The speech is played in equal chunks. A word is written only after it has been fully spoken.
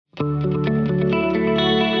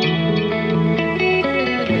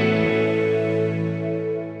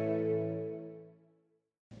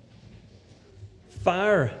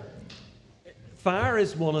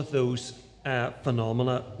is one of those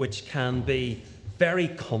phenomena which can be very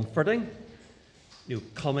comforting.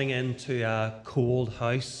 Coming into a cold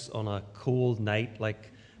house on a cold night,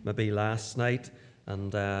 like maybe last night,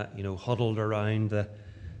 and huddled around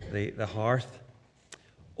the hearth.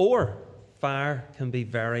 Or fire can be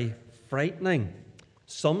very frightening.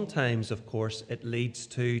 Sometimes, of course, it leads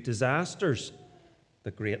to disasters. The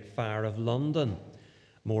Great Fire of London.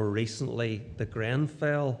 More recently, the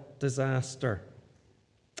Grenfell disaster.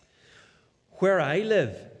 Where I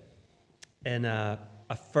live, in a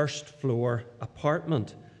first-floor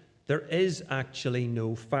apartment, there is actually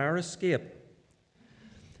no fire escape.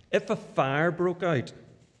 If a fire broke out,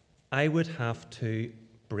 I would have to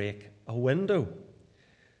break a window.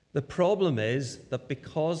 The problem is that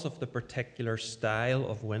because of the particular style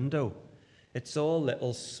of window, it's all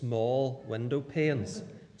little small window panes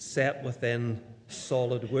set within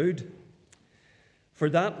solid wood.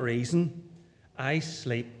 For that reason, I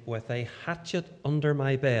sleep with a hatchet under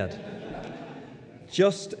my bed,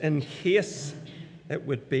 just in case it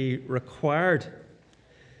would be required.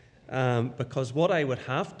 Because what I would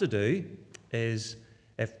have to do is,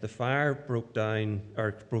 if the fire broke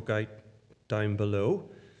out down below,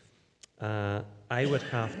 I would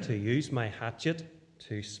have to use my hatchet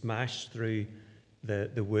to smash through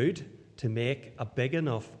the wood to make a big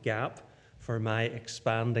enough gap for my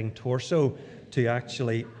expanding torso to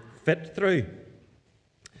actually fit through.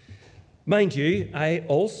 Mind you, I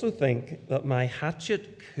also think that my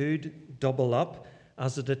hatchet could double up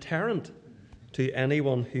as a deterrent to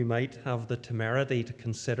anyone who might have the temerity to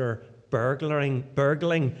consider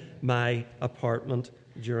burgling my apartment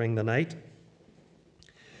during the night.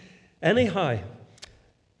 Anyhow,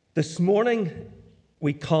 this morning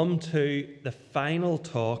we come to the final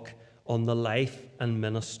talk on the life and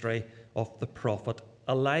ministry of the prophet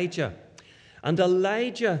Elijah. And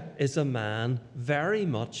Elijah is a man very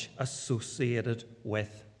much associated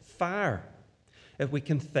with fire. If we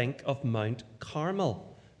can think of Mount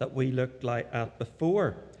Carmel that we looked at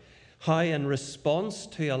before, how in response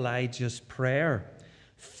to Elijah's prayer,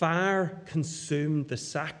 fire consumed the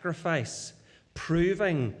sacrifice,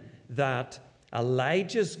 proving that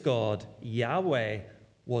Elijah's God, Yahweh,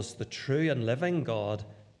 was the true and living God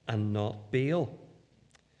and not Baal.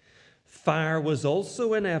 Fire was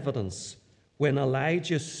also in evidence when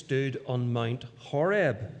Elijah stood on Mount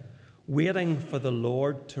Horeb, waiting for the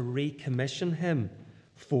Lord to recommission him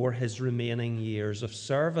for his remaining years of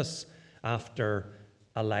service after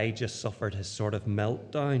Elijah suffered his sort of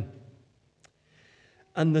meltdown.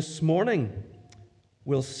 And this morning,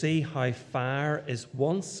 we'll see how fire is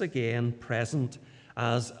once again present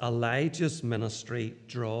as Elijah's ministry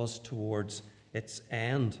draws towards its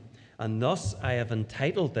end. And thus I have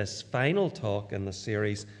entitled this final talk in the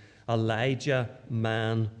series, Elijah,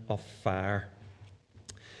 Man of Fire.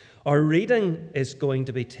 Our reading is going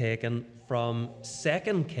to be taken from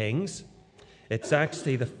 2 Kings. It's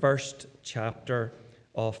actually the first chapter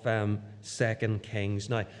of 2 Kings.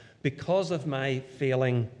 Now, because of my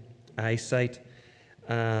failing eyesight,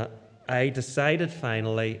 I decided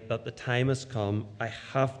finally that the time has come. I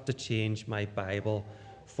have to change my Bible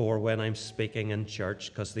for when I'm speaking in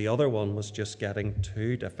church, because the other one was just getting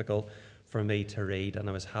too difficult for me to read, and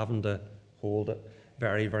I was having to hold it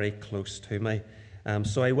very, very close to me.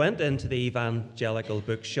 So I went into the evangelical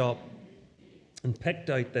bookshop and picked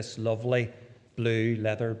out this lovely blue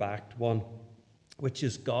leather-backed one, which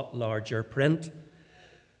has got larger print.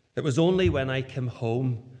 It was only when I came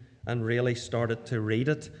home and really started to read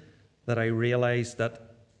it that I realised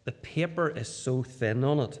that the paper is so thin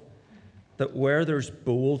on it that where there's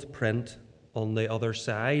bold print on the other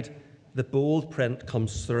side, the bold print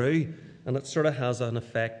comes through and it sort of has an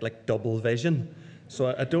effect like double vision.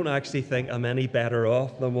 So I don't actually think I'm any better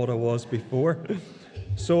off than what I was before.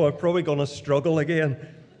 So I'm probably going to struggle again.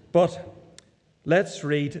 But let's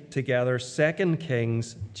read together 2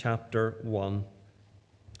 Kings chapter 1.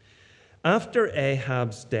 After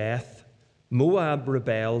Ahab's death, Moab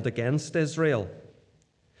rebelled against Israel.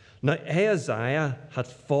 Now Ahaziah had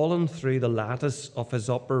fallen through the lattice of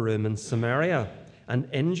his upper room in Samaria and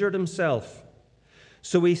injured himself.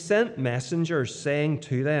 So he sent messengers saying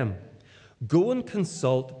to them, "Go and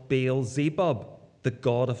consult Baal-zebub, the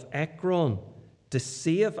god of Ekron, to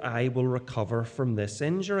see if I will recover from this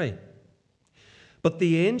injury." But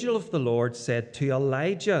the angel of the Lord said to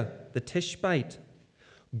Elijah the Tishbite,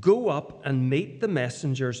 "Go up and meet the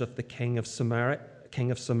messengers of the king of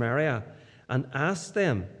Samaria and ask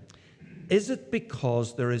them, 'Is it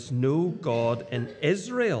because there is no God in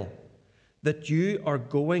Israel that you are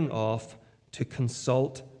going off to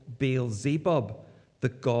consult Baal-zebub, the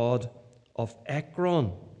god of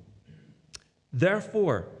Ekron?'"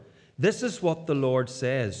 Therefore, this is what the Lord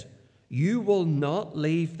says: you will not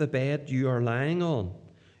leave the bed you are lying on.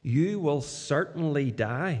 You will certainly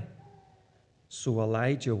die." So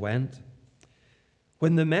Elijah went.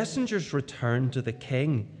 When the messengers returned to the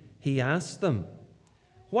king, he asked them,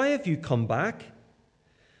 "Why have you come back?"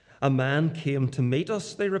 "A man came to meet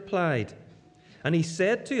us," they replied, "and he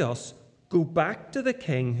said to us, 'Go back to the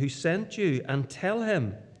king who sent you and tell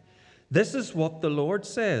him, this is what the Lord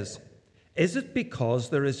says. Is it because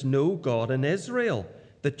there is no God in Israel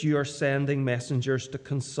that you are sending messengers to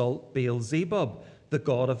consult Beelzebub, the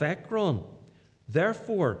god of Ekron?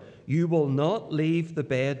 Therefore, you will not leave the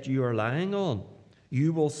bed you are lying on.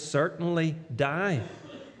 You will certainly die.'"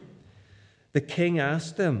 The king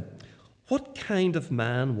asked them, "What kind of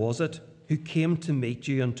man was it who came to meet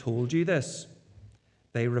you and told you this?"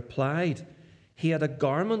 They replied, "He had a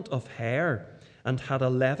garment of hair and had a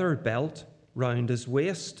leather belt round his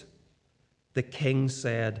waist." The king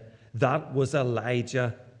said, "That was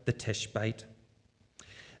Elijah the Tishbite."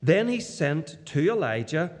 Then he sent to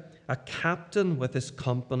Elijah a captain with his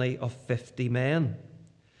company of 50 men.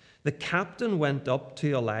 The captain went up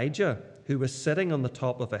to Elijah, who was sitting on the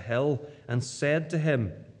top of a hill, and said to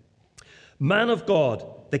him, "Man of God,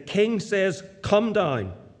 the king says, 'Come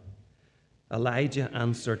down.'" Elijah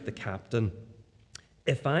answered the captain,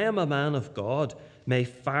 "If I am a man of God, may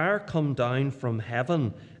fire come down from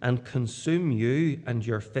heaven and consume you and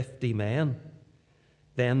your 50 men."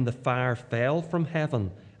 Then the fire fell from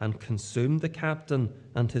heaven and consumed the captain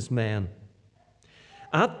and his men.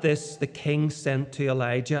 At this, the king sent to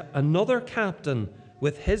Elijah another captain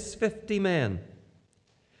with his 50 men.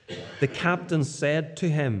 The captain said to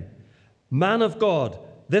him, "Man of God,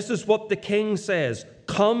 this is what the king says.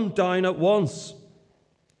 Come down at once."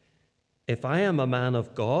 "If I am a man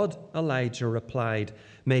of God," Elijah replied,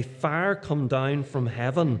 "may fire come down from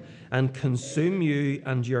heaven and consume you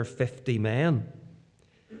and your 50 men."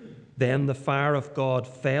 Then the fire of God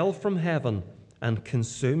fell from heaven and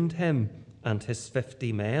consumed him and his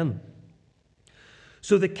 50 men.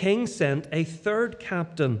 So the king sent a third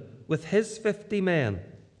captain with his 50 men.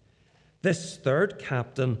 This third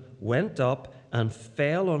captain went up and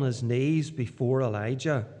fell on his knees before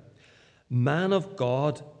Elijah. "Man of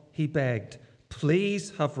God," he begged,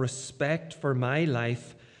 "please have respect for my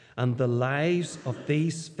life and the lives of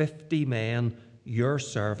these 50 men, your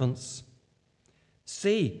servants.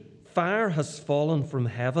 See, fire has fallen from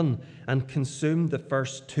heaven and consumed the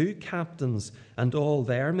first 2 captains and all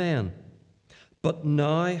their men. But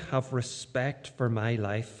now have respect for my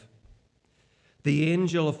life." The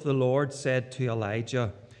angel of the Lord said to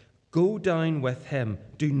Elijah, "Go down with him.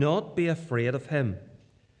 Do not be afraid of him."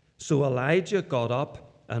 So Elijah got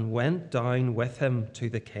up and went down with him to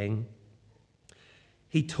the king.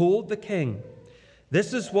 He told the king,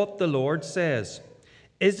 "This is what the Lord says.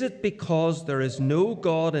 Is it because there is no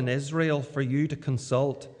God in Israel for you to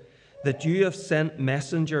consult that you have sent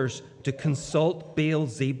messengers to consult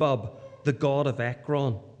Beelzebub, the god of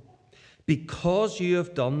Ekron? Because you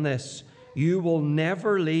have done this, you will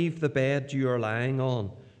never leave the bed you are lying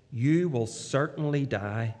on. You will certainly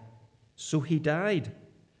die." So he died,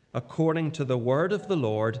 according to the word of the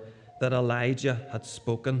Lord that Elijah had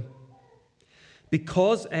spoken.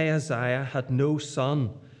 Because Ahaziah had no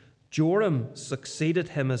son, Joram succeeded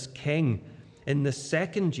him as king in the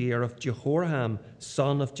 2nd year of Jehoram,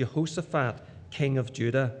 son of Jehoshaphat, king of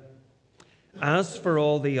Judah. As for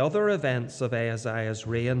all the other events of Ahaziah's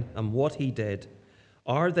reign and what he did,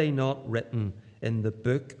 are they not written in the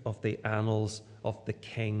book of the annals of the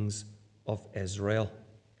kings of Israel?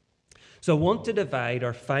 So I want to divide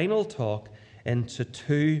our final talk into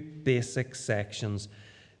 2 basic sections.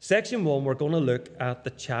 Section 1, we're going to look at the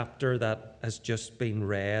chapter that has just been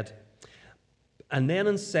read. And then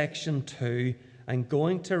in section 2, I'm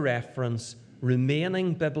going to reference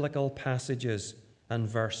remaining biblical passages and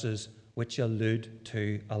verses which allude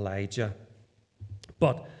to Elijah.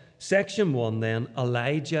 But section 1 then,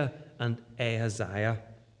 Elijah and Ahaziah.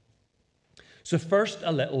 So first,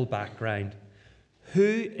 a little background.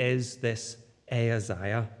 Who is this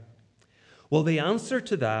Ahaziah? Well, the answer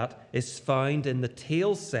to that is found in the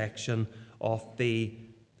tail section of the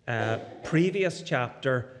previous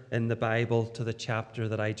chapter in the Bible to the chapter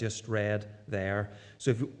that I just read there.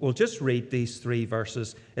 So if we'll just read these 3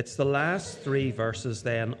 verses. It's the last 3 verses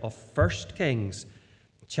then of 1 Kings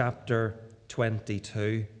chapter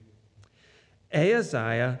 22.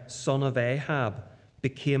 Ahaziah, son of Ahab,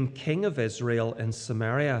 became king of Israel in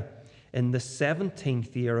Samaria in the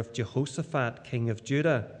 17th year of Jehoshaphat, king of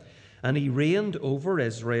Judah, and he reigned over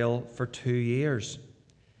Israel for 2 years.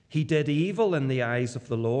 He did evil in the eyes of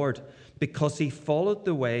the Lord, because he followed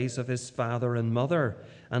the ways of his father and mother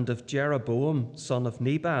and of Jeroboam, son of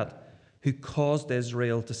Nebat, who caused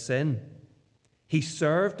Israel to sin. He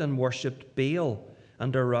served and worshipped Baal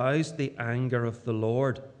and aroused the anger of the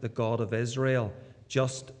Lord, the God of Israel,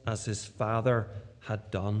 just as his father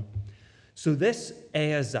had done. So this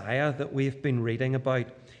Ahaziah that we've been reading about,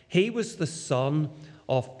 he was the son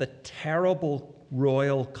of the terrible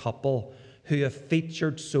royal couple who have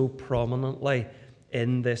featured so prominently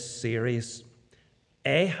in this series,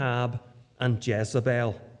 Ahab and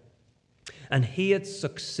Jezebel. And he had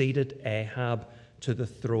succeeded Ahab to the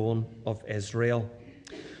throne of Israel.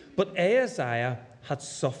 But Ahaziah had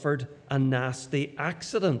suffered a nasty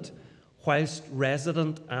accident whilst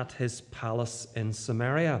resident at his palace in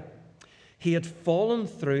Samaria. He had fallen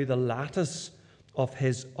through the lattice of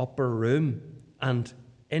his upper room and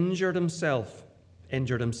injured himself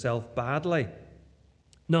badly.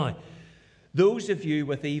 Now, those of you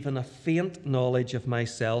with even a faint knowledge of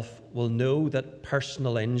myself will know that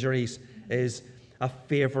personal injuries is a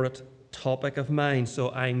favourite topic of mine,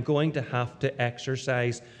 so I'm going to have to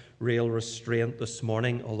exercise real restraint this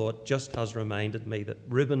morning, although it just has reminded me that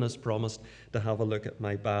Reuben has promised to have a look at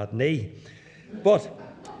my bad knee. But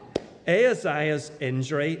Ahaziah's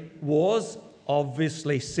injury was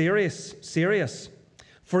obviously serious,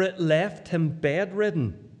 for it left him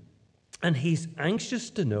bedridden, and he's anxious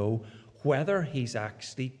to know whether he's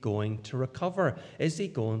actually going to recover. Is he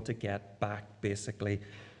going to get back, basically,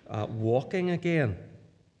 walking again?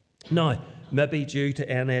 Now, maybe due to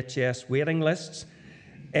NHS waiting lists,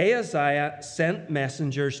 Ahaziah sent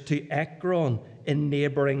messengers to Ekron in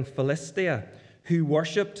neighbouring Philistia, who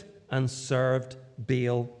worshipped and served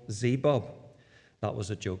Baal-zebub. That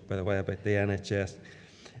was a joke, by the way, about the NHS.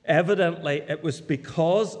 Evidently, it was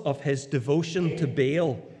because of his devotion to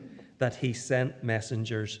Baal that he sent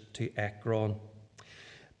messengers to Ekron.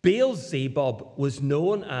 Baal-zebub was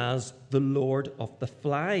known as the Lord of the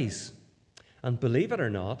Flies, and believe it or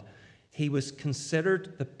not, he was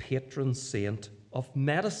considered the patron saint of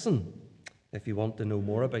medicine. If you want to know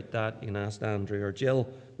more about that, you can ask Andrew or Jill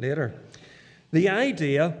later. The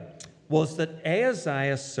idea was that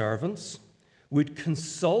Ahaziah's servants would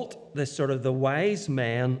consult the wise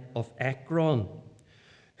men of Ekron,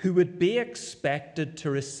 who would be expected to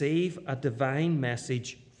receive a divine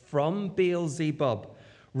message from Baal-zebub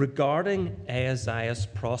regarding Ahaziah's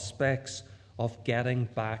prospects of getting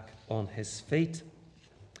back on his feet.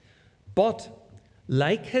 But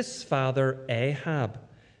like his father Ahab,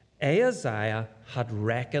 Ahaziah had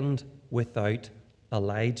reckoned without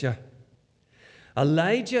Elijah.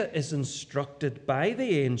 Elijah is instructed by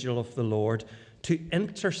the angel of the Lord to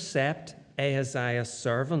intercept Ahaziah's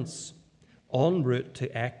servants en route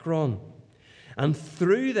to Ekron, and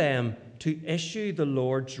through them to issue the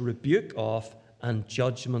Lord's rebuke of and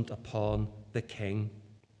judgment upon the king.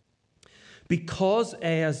 Because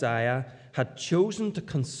Ahaziah had chosen to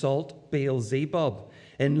consult Baal-zebub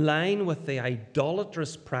in line with the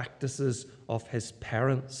idolatrous practices of his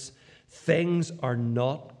parents, things are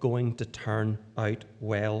not going to turn out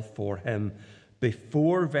well for him.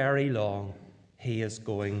 Before very long, he is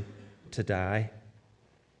going to die.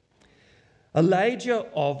 Elijah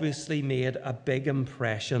obviously made a big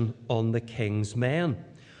impression on the king's men,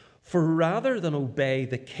 for rather than obey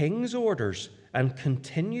the king's orders and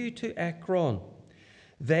continue to Ekron,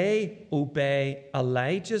 they obey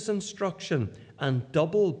Elijah's instruction and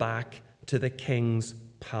double back to the king's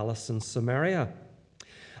palace in Samaria.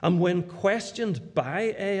 And when questioned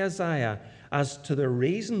by Ahaziah as to the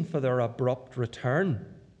reason for their abrupt return,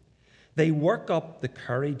 they work up the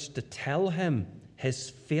courage to tell him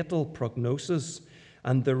his fatal prognosis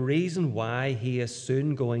and the reason why he is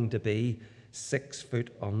soon going to be 6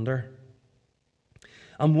 foot under.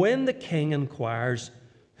 And when the king inquires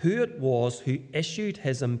who it was who issued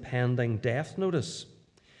his impending death notice,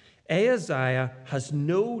 Ahaziah has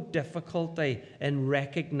no difficulty in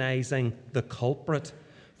recognizing the culprit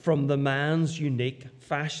from the man's unique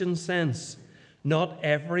fashion sense. Not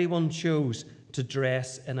everyone chose to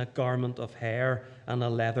dress in a garment of hair and a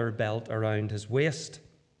leather belt around his waist.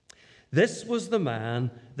 This was the man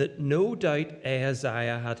that no doubt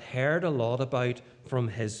Ahaziah had heard a lot about from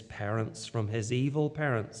his parents, from his evil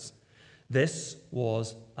parents. This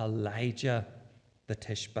was Elijah the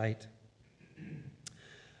Tishbite.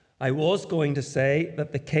 I was going to say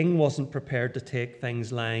that the king wasn't prepared to take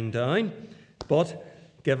things lying down,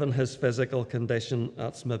 but given his physical condition,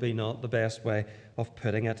 that's maybe not the best way of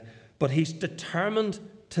putting it. But he's determined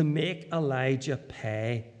to make Elijah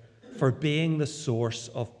pay for being the source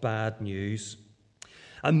of bad news.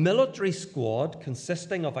 A military squad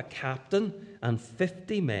consisting of a captain and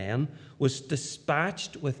 50 men was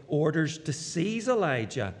dispatched with orders to seize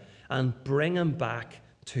Elijah and bring him back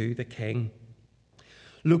to the king.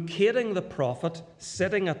 Locating the prophet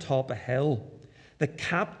sitting atop a hill, the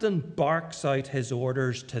captain barks out his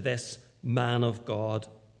orders to this man of God.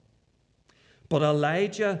 But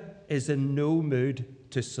Elijah is in no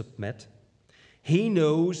mood to submit. He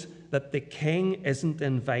knows that the king isn't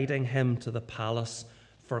inviting him to the palace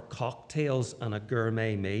for cocktails and a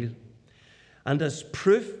gourmet meal. And as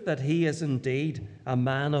proof that he is indeed a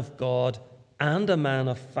man of God and a man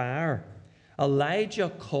of fire, Elijah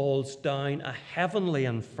calls down a heavenly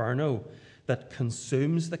inferno that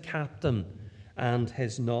consumes the captain and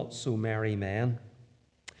his not-so-merry men.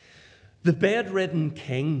 The bedridden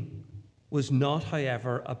king was not,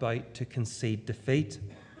 however, about to concede defeat.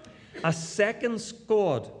 A second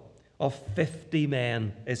squad of 50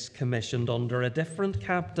 men is commissioned under a different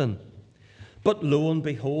captain. But lo and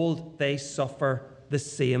behold, they suffer the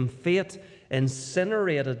same fate,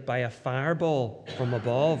 incinerated by a fireball from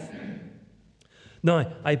above.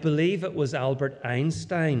 Now, I believe it was Albert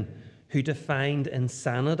Einstein who defined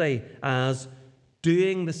insanity as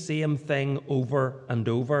doing the same thing over and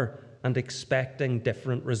over and expecting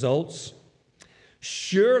different results.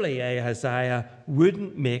 Surely Ahaziah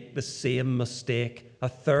wouldn't make the same mistake a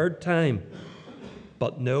third time.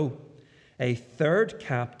 But no, a third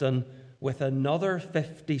captain with another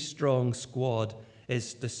 50-strong squad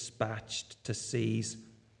is dispatched to seize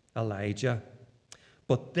Elijah.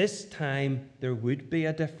 But this time there would be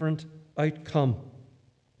a different outcome.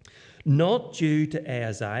 Not due to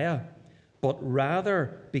Ahaziah, but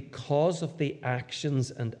rather because of the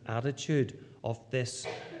actions and attitude of this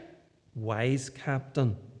wise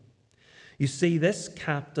captain. You see, this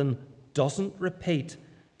captain doesn't repeat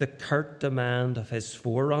the curt demand of his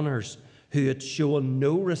forerunners, who had shown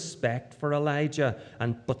no respect for Elijah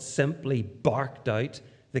but simply barked out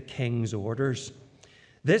the king's orders.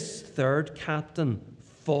 This third captain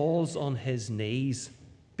falls on his knees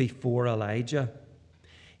before Elijah.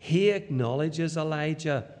 He acknowledges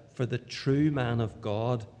Elijah for the true man of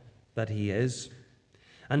God that he is.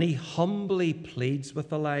 And he humbly pleads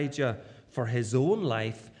with Elijah for his own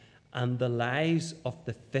life and the lives of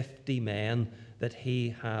the 50 men that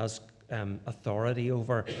he has authority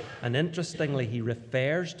over. And interestingly, he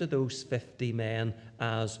refers to those 50 men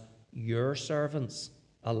as your servants,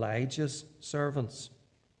 Elijah's servants.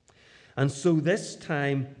 And so this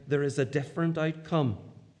time there is a different outcome.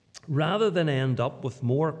 Rather than end up with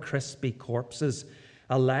more crispy corpses,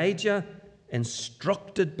 Elijah,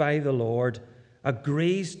 instructed by the Lord,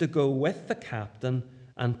 agrees to go with the captain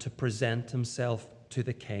and to present himself to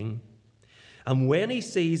the king. And when he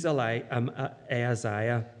sees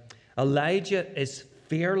Ahaziah, Elijah is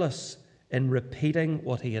fearless in repeating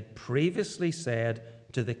what he had previously said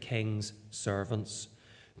to the king's servants.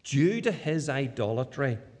 Due to his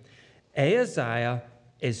idolatry, Ahaziah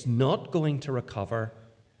is not going to recover,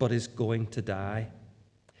 but is going to die.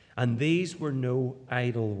 And these were no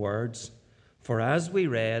idle words, for as we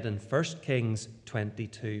read in 1 Kings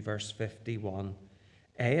 22, verse 51,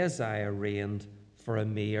 Ahaziah reigned for a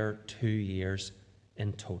mere 2 years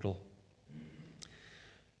in total.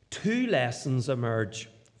 Two lessons emerge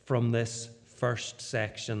from this first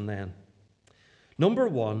section then. Number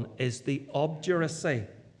one is the obduracy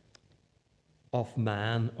of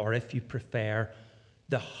man, or if you prefer,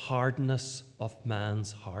 the hardness of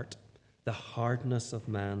man's heart. The hardness of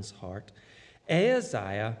man's heart.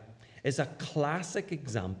 Ahaziah is a classic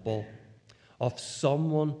example of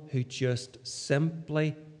someone who just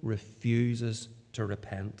simply refuses to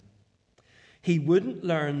repent. He wouldn't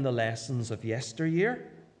learn the lessons of yesteryear,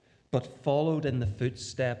 but followed in the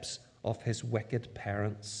footsteps of his wicked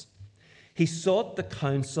parents. He sought the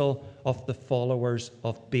counsel of the followers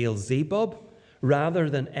of Beelzebub rather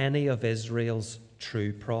than any of Israel's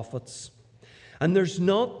true prophets. And there's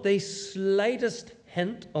not the slightest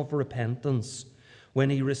hint of repentance when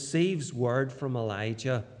he receives word from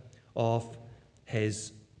Elijah of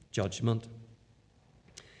his judgment.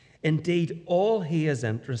 Indeed, all he is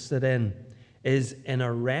interested in is in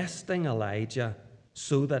arresting Elijah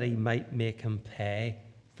so that he might make him pay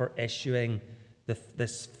for issuing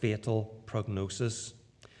this fatal prognosis.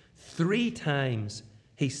 3 times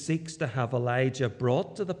he seeks to have Elijah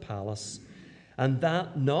brought to the palace, and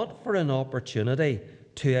that not for an opportunity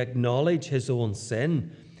to acknowledge his own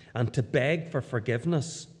sin and to beg for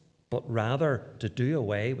forgiveness, but rather to do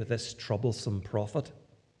away with this troublesome prophet.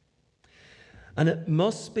 And it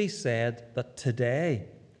must be said that today,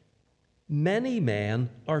 many men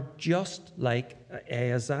are just like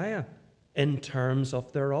Ahaziah in terms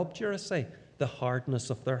of their obduracy. the hardness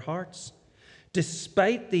of their hearts.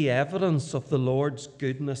 Despite the evidence of the Lord's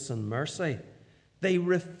goodness and mercy, they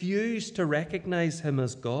refuse to recognize him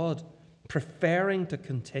as God, preferring to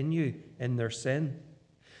continue in their sin.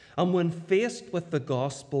 And when faced with the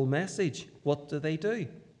gospel message, what do?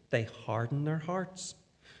 They harden their hearts.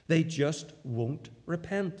 They just won't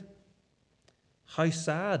repent. How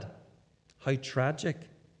sad, how tragic,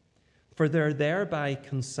 for they're thereby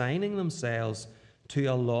consigning themselves to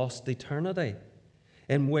a lost eternity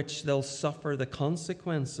in which they'll suffer the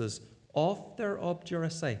consequences of their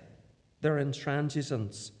obduracy, their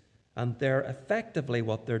intransigence, and they're effectively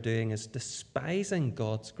what they're doing is despising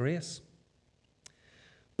God's grace.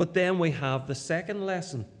 But then we have the second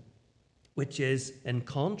lesson, which is, in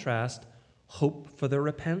contrast, hope for the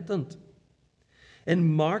repentant.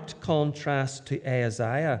 In marked contrast to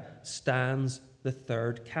Ahaziah stands the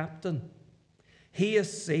third captain. He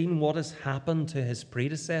has seen what has happened to his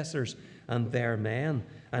predecessors and their men,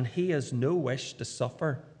 and he has no wish to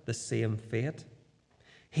suffer the same fate.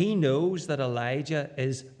 He knows that Elijah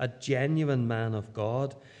is a genuine man of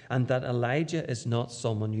God and that Elijah is not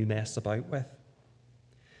someone you mess about with.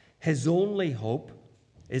 His only hope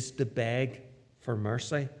is to beg for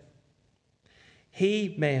mercy.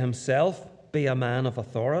 He may himself be a man of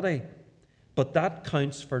authority, but that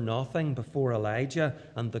counts for nothing before Elijah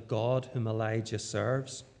and the God whom Elijah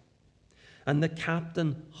serves. And the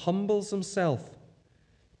captain humbles himself,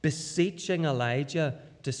 beseeching Elijah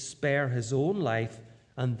to spare his own life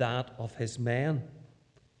and that of his men.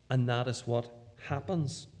 And that is what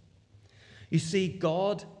happens. You see,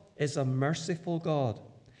 God is a merciful God,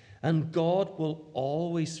 and God will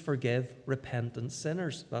always forgive repentant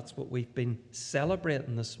sinners. That's what we've been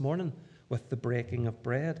celebrating this morning with the breaking of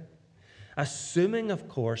bread. Assuming, of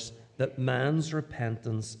course, that man's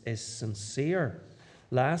repentance is sincere.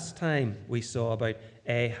 Last time we saw about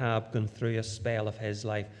Ahab going through a spell of his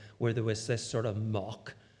life where there was this sort of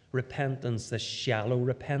mock repentance, this shallow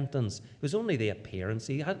repentance. It was only the appearance.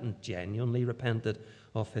 He hadn't genuinely repented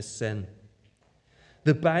of his sin.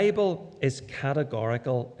 The Bible is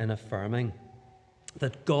categorical in affirming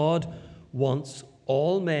that God wants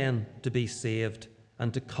all men to be saved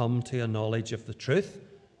and to come to a knowledge of the truth,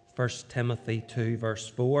 1 Timothy 2 verse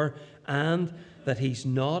 4, and that he's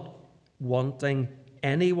not wanting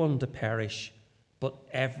anyone to perish, but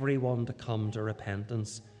everyone to come to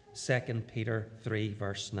repentance, 2 Peter 3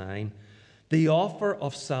 verse 9. The offer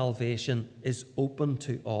of salvation is open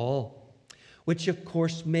to all, which of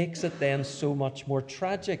course makes it then so much more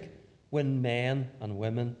tragic when men and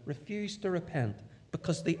women refuse to repent,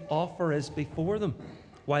 because the offer is before them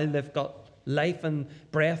while they've got life and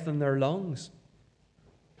breath in their lungs.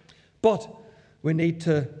 But we need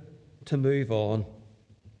to move on.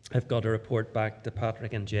 I've got to report back to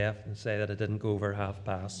Patrick and Jeff and say that I didn't go over half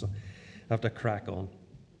past, so I have to crack on.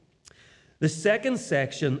 The second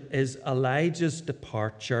section is Elijah's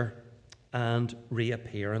departure and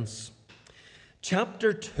reappearance.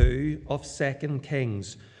 Chapter 2 of 2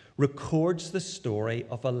 Kings records the story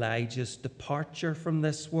of Elijah's departure from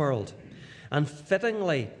this world, and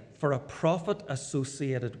fittingly, for a prophet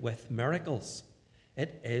associated with miracles,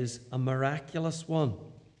 it is a miraculous one.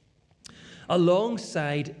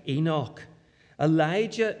 Alongside Enoch,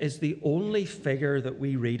 Elijah is the only figure that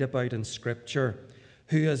we read about in Scripture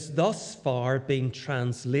who has thus far been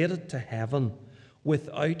translated to heaven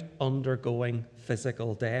without undergoing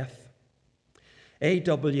physical death.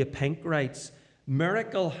 A.W. Pink writes,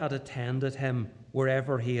 "Miracle had attended him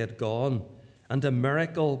wherever he had gone, and a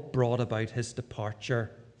miracle brought about his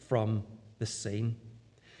departure from the scene."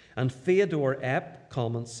 And Theodore Epp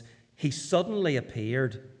comments, "He suddenly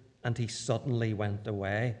appeared and he suddenly went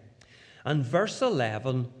away." And verse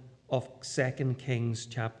 11 of 2 Kings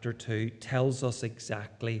chapter 2 tells us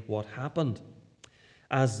exactly what happened.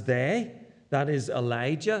 As they, that is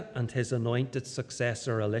Elijah and his anointed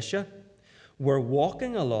successor Elisha, were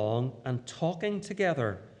walking along and talking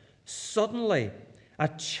together, suddenly a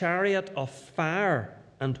chariot of fire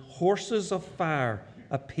and horses of fire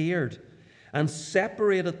appeared and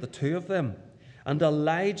separated the two of them, and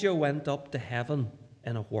Elijah went up to heaven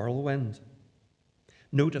in a whirlwind.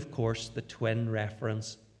 Note, of course, the twin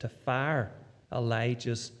reference to fire,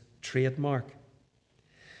 Elijah's trademark.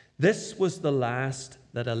 This was the last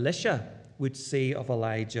that Elisha would see of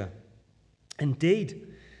Elijah. Indeed,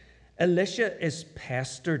 Elisha is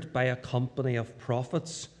pestered by a company of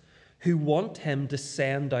prophets who want him to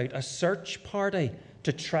send out a search party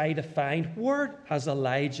to try to find where has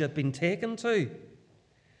Elijah been taken to.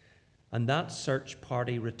 And that search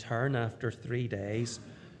party return after 3 days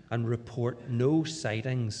and report no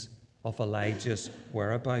sightings of Elijah's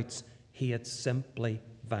whereabouts. He had simply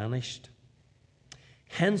vanished.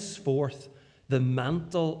 Henceforth, the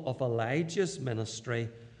mantle of Elijah's ministry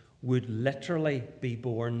would literally be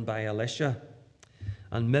borne by Elisha.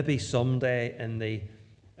 And maybe someday in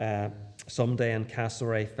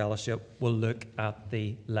Castlereagh Fellowship we'll look at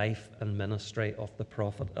the life and ministry of the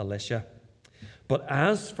prophet Elisha. But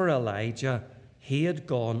as for Elijah, he had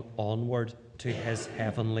gone onward to his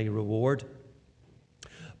heavenly reward.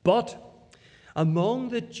 But among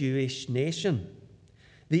the Jewish nation,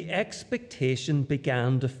 the expectation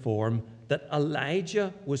began to form that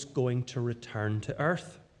Elijah was going to return to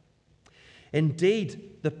earth.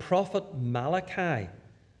 Indeed, the prophet Malachi,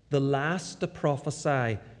 the last to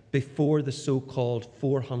prophesy before the so-called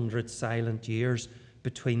 400 silent years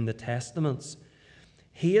between the testaments,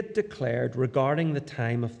 he had declared regarding the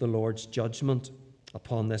time of the Lord's judgment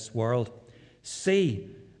upon this world, "See,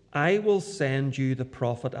 I will send you the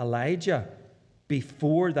prophet Elijah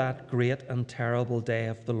before that great and terrible day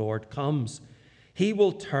of the Lord comes. He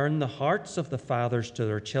will turn the hearts of the fathers to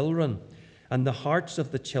their children, and the hearts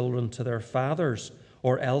of the children to their fathers,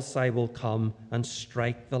 or else I will come and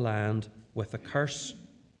strike the land with a curse."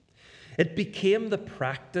 It became the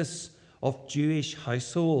practice of Jewish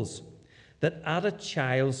households that at a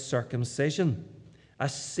child's circumcision, a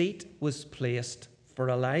seat was placed for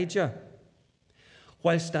Elijah,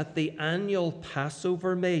 whilst at the annual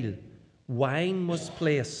Passover meal, wine was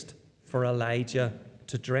placed for Elijah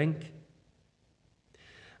to drink.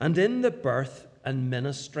 And in the birth and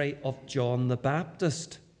ministry of John the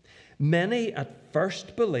Baptist, many at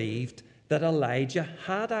first believed that Elijah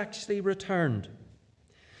had actually returned.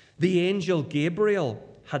 The angel Gabriel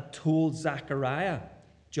had told Zechariah,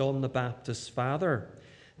 John the Baptist's father,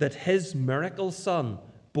 that his miracle son,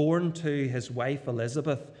 born to his wife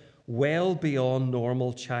Elizabeth, well beyond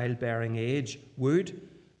normal childbearing age, would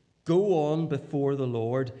go on before the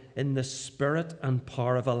Lord in the spirit and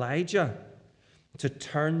power of Elijah, to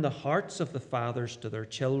turn the hearts of the fathers to their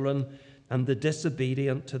children and the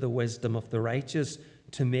disobedient to the wisdom of the righteous,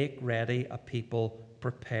 to make ready a people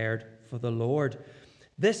prepared for the Lord.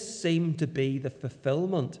 This seemed to be the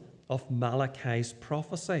fulfillment of Malachi's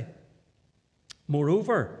prophecy.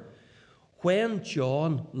 Moreover, when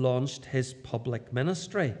John launched his public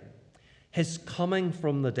ministry, his coming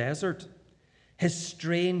from the desert, his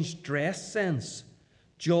strange dress sense,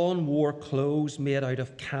 John wore clothes made out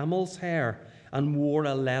of camel's hair and wore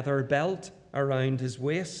a leather belt around his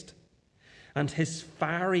waist. And his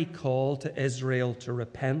fiery call to Israel to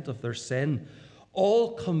repent of their sin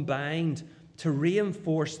all combined to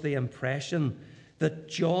reinforce the impression that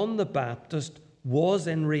John the Baptist was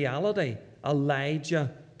in reality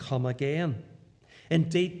Elijah come again.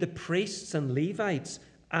 Indeed, the priests and Levites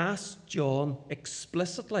asked John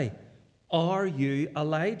explicitly, "Are you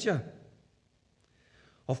Elijah?"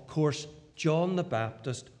 Of course, John the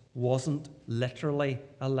Baptist wasn't literally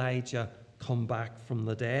Elijah come back from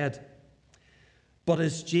the dead. But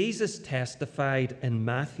as Jesus testified in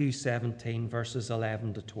Matthew 17, verses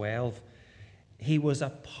 11 to 12, he was a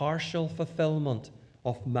partial fulfillment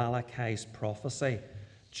of Malachi's prophecy.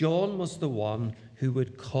 John was the one who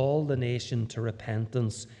would call the nation to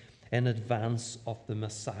repentance in advance of the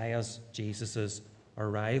Messiah's, Jesus'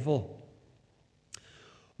 arrival.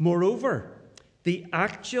 Moreover, the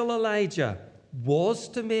actual Elijah was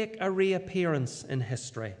to make a reappearance in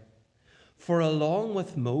history. For along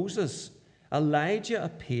with Moses, Elijah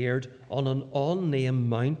appeared on an unnamed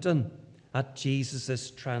mountain at Jesus'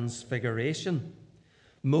 transfiguration.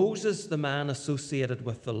 Moses, the man associated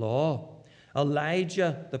with the law.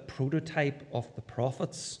 Elijah, the prototype of the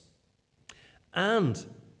prophets. And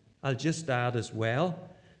I'll just add as well,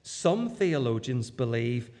 some theologians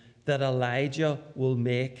believe that Elijah will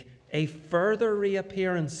make a further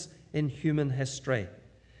reappearance in human history.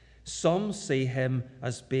 Some see him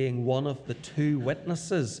as being one of the two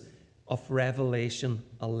witnesses of Revelation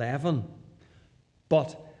 11.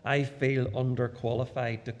 But I feel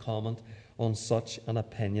underqualified to comment on such an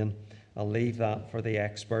opinion. I'll leave that for the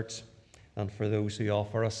experts and for those who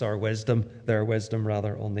offer us their wisdom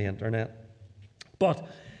on the internet. But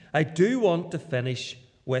I do want to finish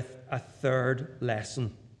with a third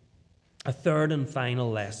lesson, a third and final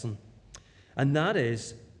lesson, and that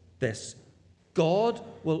is this: God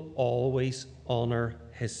will always honor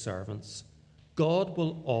his servants. God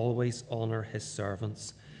will always honor his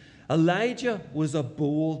servants. Elijah was a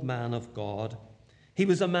bold man of God. He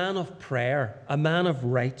was a man of prayer, a man of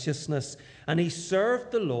righteousness, and he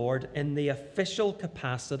served the Lord in the official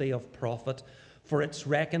capacity of prophet for it's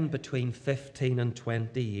reckoned between 15 and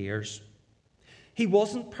 20 years. He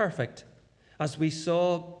wasn't perfect. As we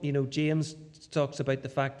saw, James talks about the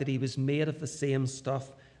fact that he was made of the same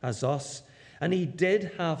stuff as us. And he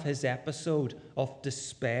did have his episode of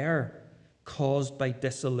despair caused by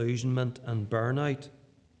disillusionment and burnout.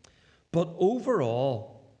 But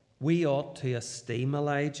overall, we ought to esteem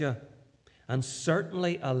Elijah. And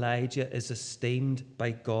certainly Elijah is esteemed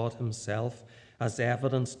by God himself, as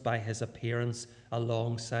evidenced by his appearance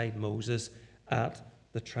alongside Moses at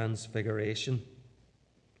the Transfiguration.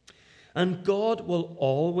 And God will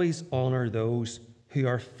always honour those who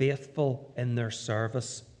are faithful in their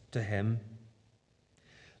service to him.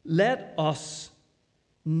 Let us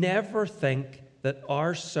never think that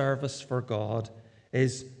our service for God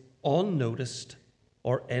is unnoticed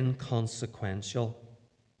or inconsequential.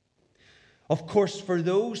 Of course, for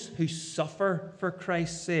those who suffer for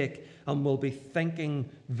Christ's sake, and we'll be thinking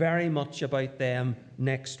very much about them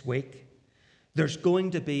next week, there's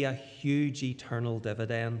going to be a huge eternal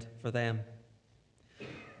dividend for them.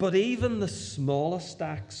 But even the smallest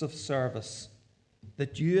acts of service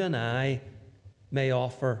that you and I may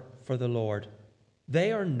offer for the Lord,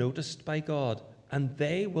 they are noticed by God, and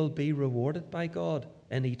they will be rewarded by God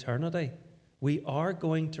in eternity. We are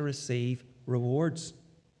going to receive rewards.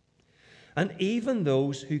 And even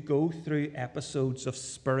those who go through episodes of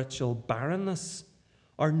spiritual barrenness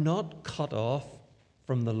are not cut off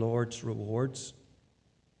from the Lord's rewards.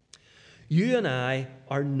 You and I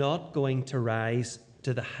are not going to rise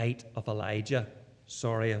to the height of Elijah.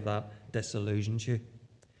 Sorry if that disillusions you.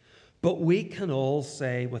 But we can all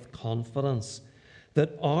say with confidence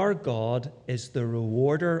that our God is the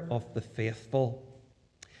rewarder of the faithful.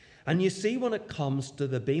 And you see, when it comes to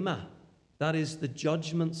the Bema, that is the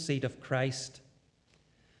judgment seat of Christ,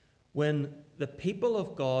 when the people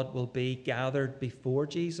of God will be gathered before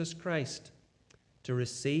Jesus Christ to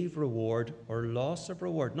receive reward or loss of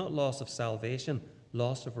reward, not loss of salvation,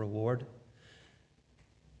 loss of reward,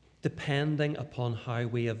 depending upon how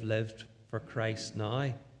we have lived for Christ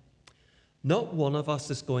now. Not one of us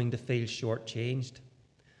is going to feel shortchanged.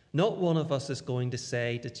 Not one of us is going to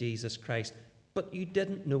say to Jesus Christ, "But you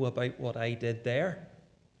didn't know about what I did there."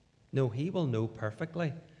 No, he will know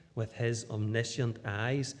perfectly with his omniscient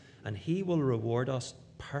eyes, and he will reward us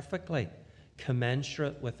perfectly,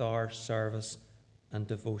 commensurate with our service and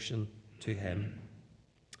devotion to him.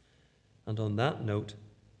 And on that note,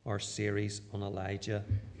 our series on Elijah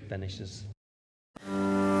finishes.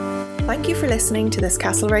 Thank you for listening to this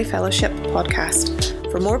Castlereagh Fellowship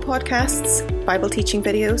podcast. For more podcasts, Bible teaching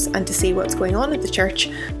videos, and to see what's going on at the church,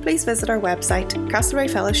 please visit our website,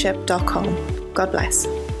 castlereaghfellowship.com. God bless.